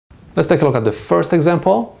Let's take a look at the first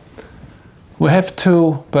example. We have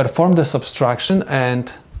to perform the subtraction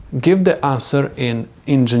and give the answer in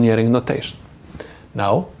engineering notation.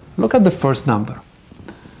 Now, look at the first number.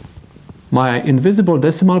 My invisible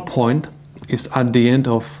decimal point is at the end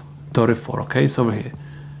of 34, okay? It's over here.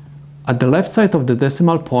 At the left side of the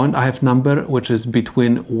decimal point, I have number which is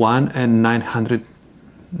between 1 and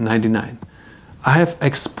 999. I have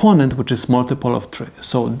exponent which is multiple of 3.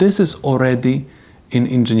 So this is already in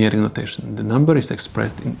engineering notation. The number is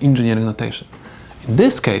expressed in engineering notation. In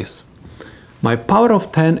this case, my power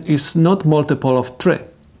of 10 is not multiple of 3.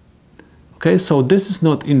 Okay, so this is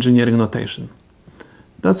not engineering notation.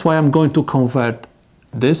 That's why I'm going to convert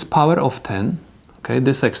this power of 10, okay,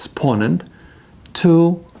 this exponent,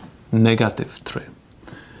 to -3.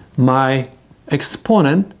 My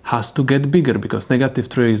exponent has to get bigger because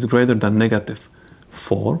 -3 is greater than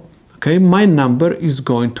 -4. Okay, my number is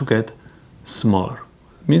going to get smaller.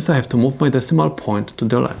 It means I have to move my decimal point to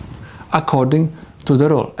the left according to the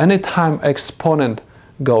rule. Anytime exponent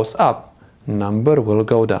goes up, number will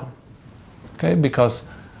go down. Okay, because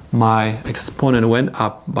my exponent went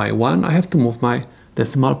up by 1, I have to move my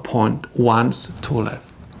decimal point once to left.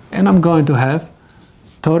 And I'm going to have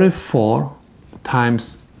 34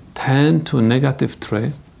 times 10 to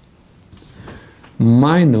 -3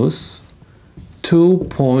 minus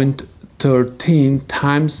 2.13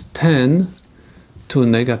 times 10 to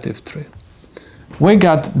 -3. We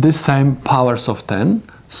got the same powers of 10,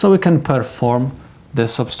 so we can perform the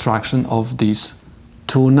subtraction of these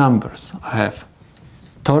two numbers. I have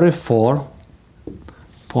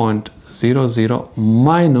 34.00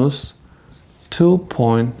 minus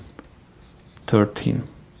 2.13.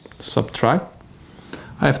 Subtract.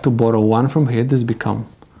 I have to borrow 1 from here. This becomes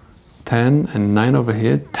 10 and 9 over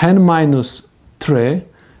here. 10 minus 3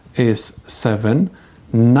 is 7.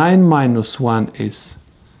 9 minus 1 is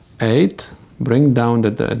 8. Bring down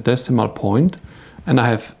the decimal point. And I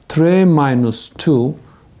have 3 minus 2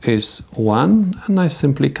 is 1. And I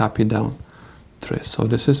simply copy down 3. So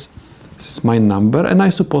this is my number. And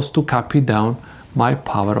I'm supposed to copy down my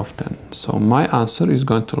power of 10. So my answer is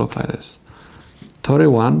going to look like this.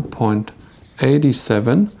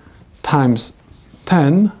 31.87 times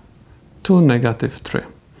 10 to -3.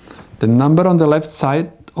 The number on the left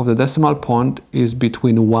side of the decimal point is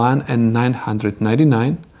between 1 and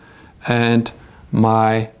 999, and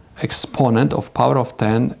my exponent of power of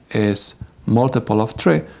 10 is multiple of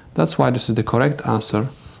 3. That's why this is the correct answer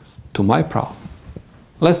to my problem.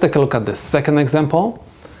 Let's take a look at the second example.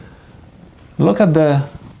 Look at the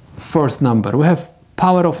first number. We have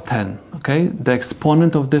power of 10, okay? The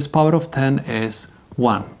exponent of this power of 10 is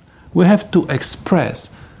 1. We have to express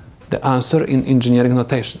the answer in engineering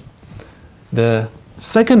notation. The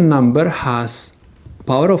second number has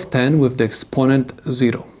power of 10 with the exponent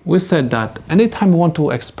 0. We said that anytime we want to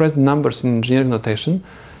express numbers in engineering notation,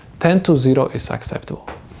 10 to 0 is acceptable.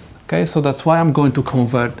 Okay, so that's why I'm going to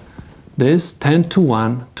convert this 10 to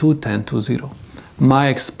 1 to 10 to 0. My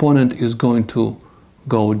exponent is going to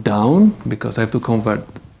go down because I have to convert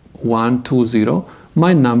 1 to 0.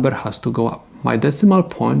 My number has to go up. My decimal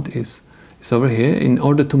point is over here. In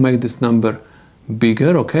order to make this number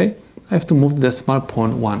bigger, okay, I have to move the decimal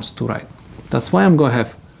point once to right. That's why I'm going to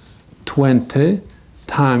have 20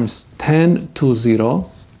 times 10 to 0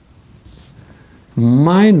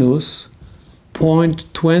 minus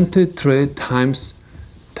 0.23 times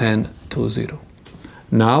 10 to 0.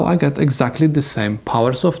 Now I get exactly the same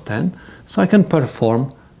powers of 10, so I can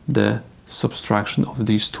perform the subtraction of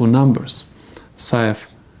these two numbers. So I have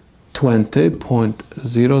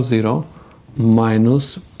 20.00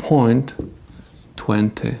 minus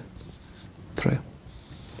 0.23.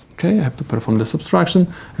 Okay, I have to perform the subtraction.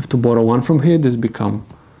 I have to borrow 1 from here. This becomes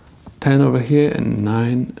 10 over here and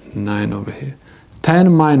 9 over here.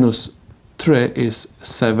 10 minus 3 is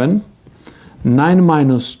 7. 9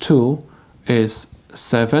 minus 2 is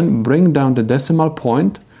 7. Bring down the decimal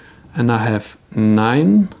point, and I have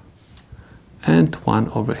 9 and 1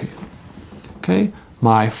 over here. Okay,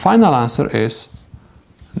 my final answer is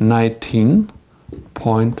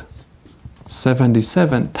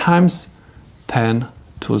 19.77 times 10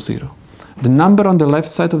 to 0. The number on the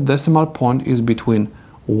left side of the decimal point is between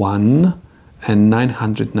 1 and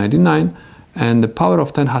 999, and the power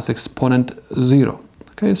of 10 has exponent 0.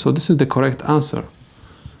 Okay, so this is the correct answer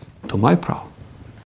to my problem.